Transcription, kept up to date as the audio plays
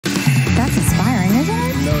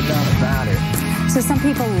So some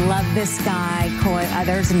people love this guy, Coy,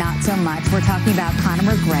 others not so much. We're talking about Conor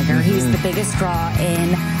McGregor. He's the biggest draw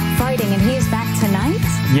in fighting, and he is back tonight?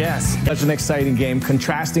 Yes, such an exciting game.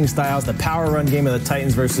 Contrasting styles, the power run game of the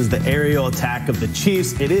Titans versus the aerial attack of the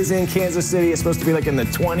Chiefs. It is in Kansas City. It's supposed to be like in the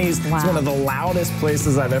 20s. Wow. It's one of the loudest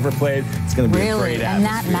places I've ever played. It's going to be a great atmosphere. And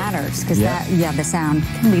that matters because the sound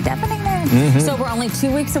can be deafening there. So we're only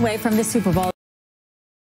 2 weeks away from the Super Bowl.